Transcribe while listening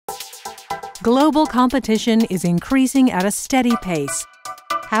Global competition is increasing at a steady pace.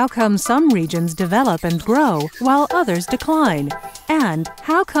 How come some regions develop and grow while others decline? And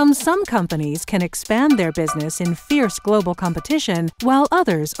how come some companies can expand their business in fierce global competition while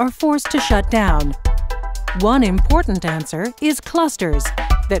others are forced to shut down? One important answer is clusters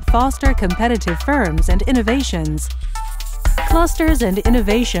that foster competitive firms and innovations. Clusters and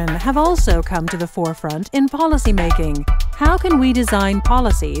innovation have also come to the forefront in policymaking. How can we design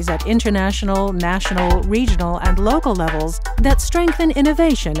policies at international, national, regional, and local levels that strengthen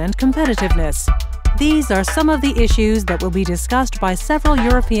innovation and competitiveness? These are some of the issues that will be discussed by several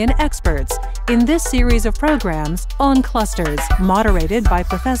European experts in this series of programs on clusters, moderated by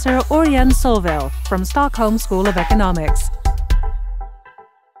Professor Örjan Sölvell from Stockholm School of Economics.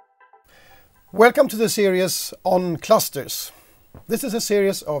 Welcome to the series on clusters. This is a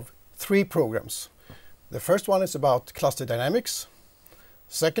series of 3 programs. The first one is about cluster dynamics.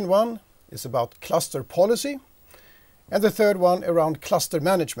 Second one is about cluster policy. And the third one around cluster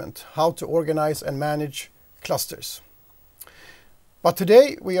management, how to organize and manage clusters. But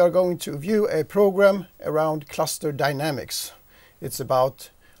today we are going to view a program around cluster dynamics. It's about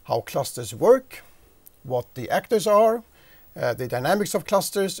how clusters work, what the actors are, the dynamics of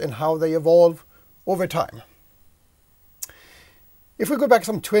clusters, and how they evolve over time. If we go back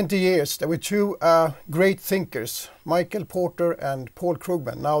some 20 years, there were 2 great thinkers, Michael Porter and Paul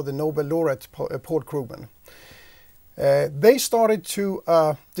Krugman, now the Nobel laureate Paul Krugman. They started to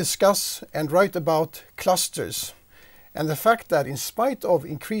discuss and write about clusters and the fact that in spite of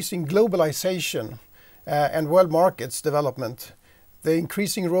increasing globalization and world markets development, the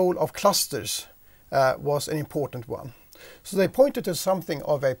increasing role of clusters was an important one. So they pointed to something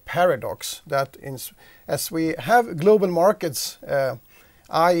of a paradox that as we have global markets,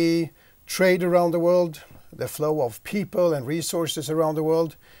 i.e. trade around the world, the flow of people and resources around the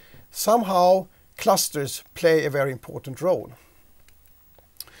world, somehow clusters play a very important role.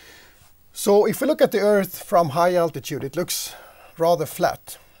 So if we look at the Earth from high altitude, it looks rather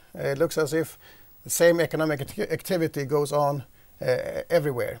flat. It looks as if the same economic activity goes on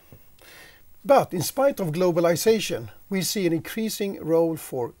everywhere. But in spite of globalization, we see an increasing role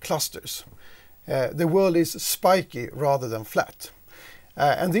for clusters. The world is spiky rather than flat.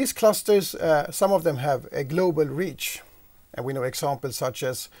 And these clusters, some of them have a global reach. And we know examples such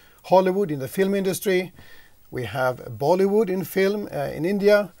as Hollywood in the film industry. We have Bollywood in film in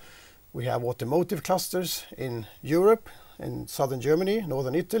India. We have automotive clusters in Europe, in southern Germany,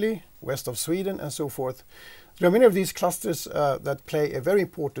 northern Italy, west of Sweden, and so forth. There are many of these clusters that play a very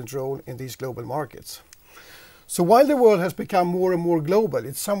important role in these global markets. So while the world has become more and more global,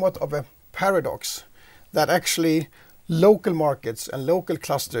 it's somewhat of a paradox that actually local markets and local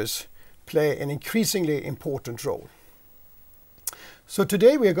clusters play an increasingly important role. So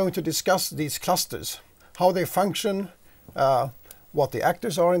today we are going to discuss these clusters, how they function, what the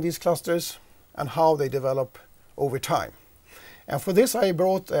actors are in these clusters, and how they develop over time. And for this I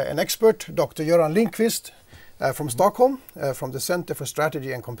brought an expert, Dr. Göran Lindqvist, from Stockholm, from the Center for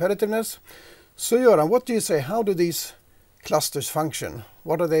Strategy and Competitiveness. So Göran, what do you say? How do these clusters function?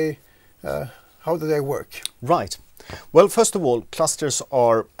 What are they? How do they work? Right. Well, first of all, clusters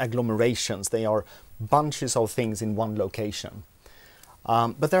are agglomerations. They are bunches of things in one location.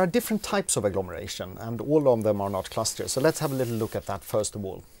 But there are different types of agglomeration, and all of them are not clusters. So let's have a little look at that first of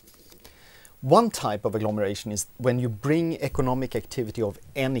all. One type of agglomeration is when you bring economic activity of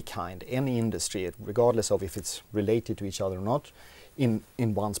any kind, any industry, regardless of if it's related to each other or not, in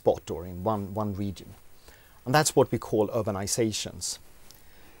one spot or in one region. And that's what we call urbanizations.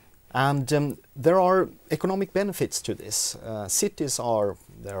 And there are economic benefits to this.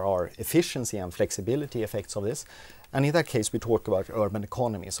 There are efficiency and flexibility effects of this. And in that case, we talk about urban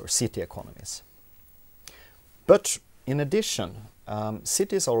economies or city economies. But in addition,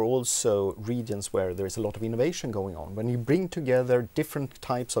 cities are also regions where there is a lot of innovation going on, when you bring together different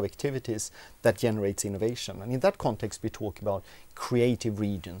types of activities that generates innovation. And in that context, we talk about creative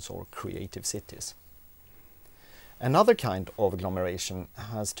regions or creative cities. Another kind of agglomeration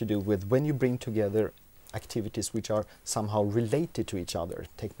has to do with when you bring together activities which are somehow related to each other,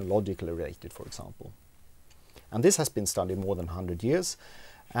 technologically related, for example. And this has been studied more than 100 years.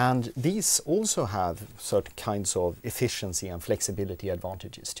 And these also have certain kinds of efficiency and flexibility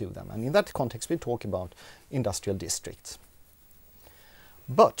advantages to them. And in that context, we talk about industrial districts.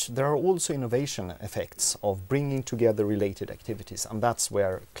 But there are also innovation effects of bringing together related activities, and that's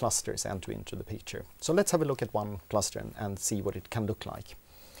where clusters enter into the picture. So let's have a look at one cluster and see what it can look like.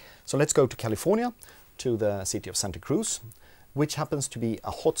 So let's go to California, to the city of Santa Cruz, which happens to be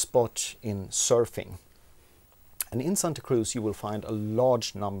a hotspot in surfing. And in Santa Cruz you will find a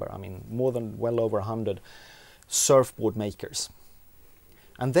large number, I mean more than well over 100 surfboard makers.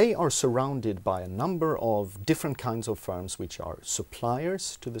 And they are surrounded by a number of different kinds of firms which are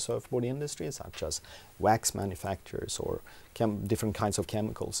suppliers to the surfboard industry, such as wax manufacturers or different kinds of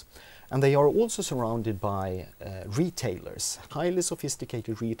chemicals. And they are also surrounded by retailers, highly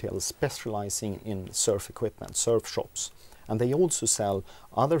sophisticated retailers specializing in surf equipment, surf shops. And they also sell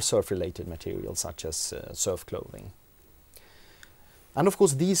other surf-related materials such as surf clothing. And of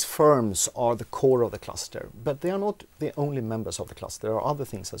course these firms are the core of the cluster, but they are not the only members of the cluster. There are other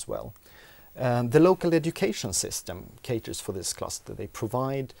things as well. The local education system caters for this cluster. They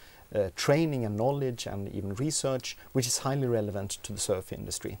provide training and knowledge and even research which is highly relevant to the surf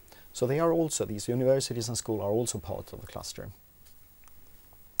industry. So they are also, these universities and schools are also part of the cluster.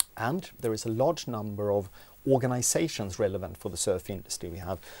 And there is a large number of organizations relevant for the surf industry. We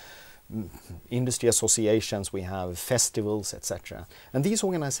have industry associations, we have festivals, etc. And these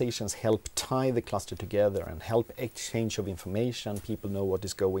organizations help tie the cluster together and help exchange of information. People know what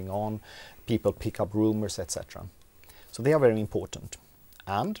is going on, people pick up rumors, etc. So they are very important.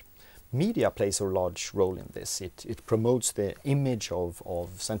 And media plays a large role in this. It promotes the image of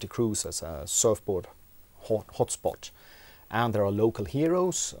Santa Cruz as a surfboard hotspot. And there are local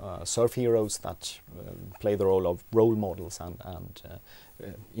heroes, surf heroes that play the role of role models and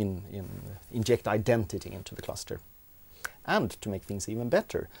inject identity into the cluster. And to make things even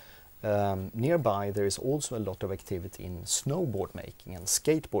better, nearby there is also a lot of activity in snowboard making and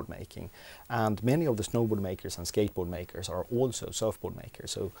skateboard making. And many of the snowboard makers and skateboard makers are also surfboard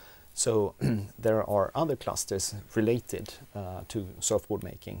makers. So there are other clusters related to surfboard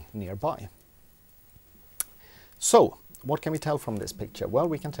making nearby. So, what can we tell from this picture? Well,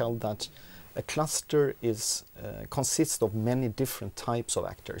 we can tell that a cluster consists of many different types of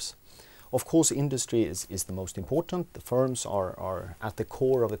actors. Of course, industry is the most important. The firms are at the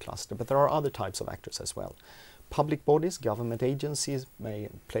core of the cluster, but there are other types of actors as well. Public bodies, government agencies may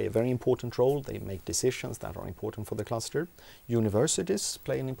play a very important role. They make decisions that are important for the cluster. Universities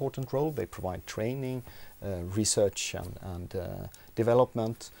play an important role. They provide training, research and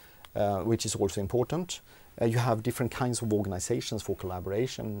development, which is also important. You have different kinds of organizations for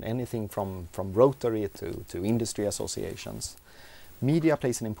collaboration, anything from Rotary to industry associations. Media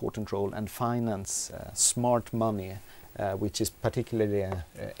plays an important role, and finance, smart money, which is particularly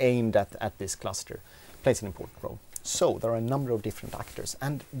aimed at this cluster, plays an important role. So there are a number of different actors,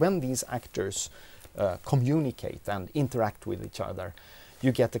 and when these actors communicate and interact with each other,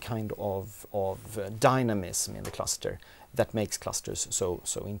 you get a kind of dynamism in the cluster that makes clusters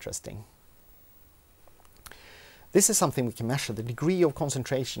so interesting. This is something we can measure. The degree of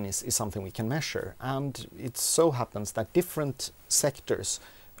concentration is something we can measure, and it so happens that different sectors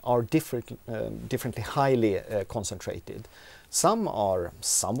are differently highly concentrated. Some are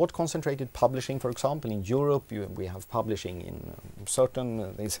somewhat concentrated. Publishing, for example, in Europe we have publishing in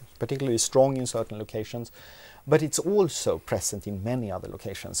certain, it's particularly strong in certain locations, but it's also present in many other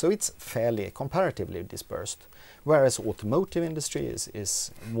locations, so it's fairly comparatively dispersed. Whereas automotive industry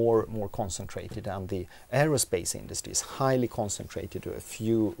is more concentrated, and the aerospace industry is highly concentrated to a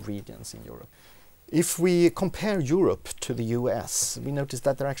few regions in Europe. If we compare Europe to the US, we notice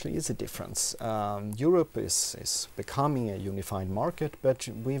that there actually is a difference. Europe is becoming a unified market, but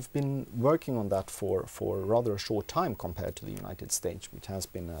we've been working on that for rather a short time compared to the United States, which has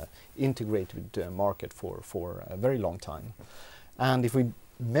been an integrated market for a very long time. And if we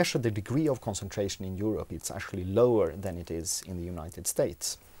measure the degree of concentration in Europe, it's actually lower than it is in the United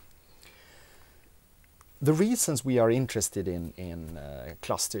States. The reasons we are interested in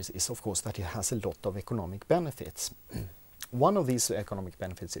clusters is, of course, that it has a lot of economic benefits. One of these economic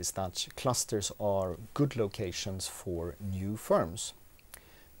benefits is that clusters are good locations for new firms.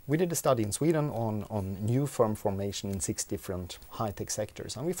 We did a study in Sweden on new firm formation in 6 different high-tech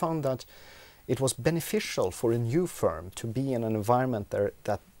sectors, and we found that it was beneficial for a new firm to be in an environment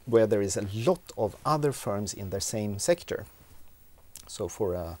where there is a lot of other firms in their same sector. So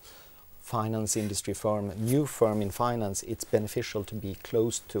for a finance industry firm, a new firm in finance, it's beneficial to be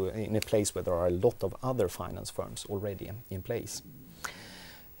close to, in a place where there are a lot of other finance firms already in place.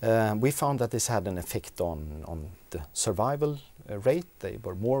 We found that this had an effect on the survival rate. They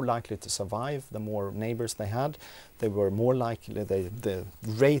were more likely to survive the more neighbors they had. They were more likely, the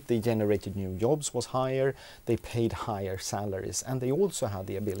rate they generated new jobs was higher, they paid higher salaries, and they also had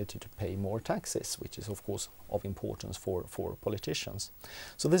the ability to pay more taxes, which is of course of importance for politicians.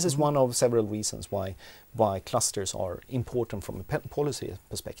 So this is one of several reasons why clusters are important from a policy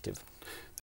perspective.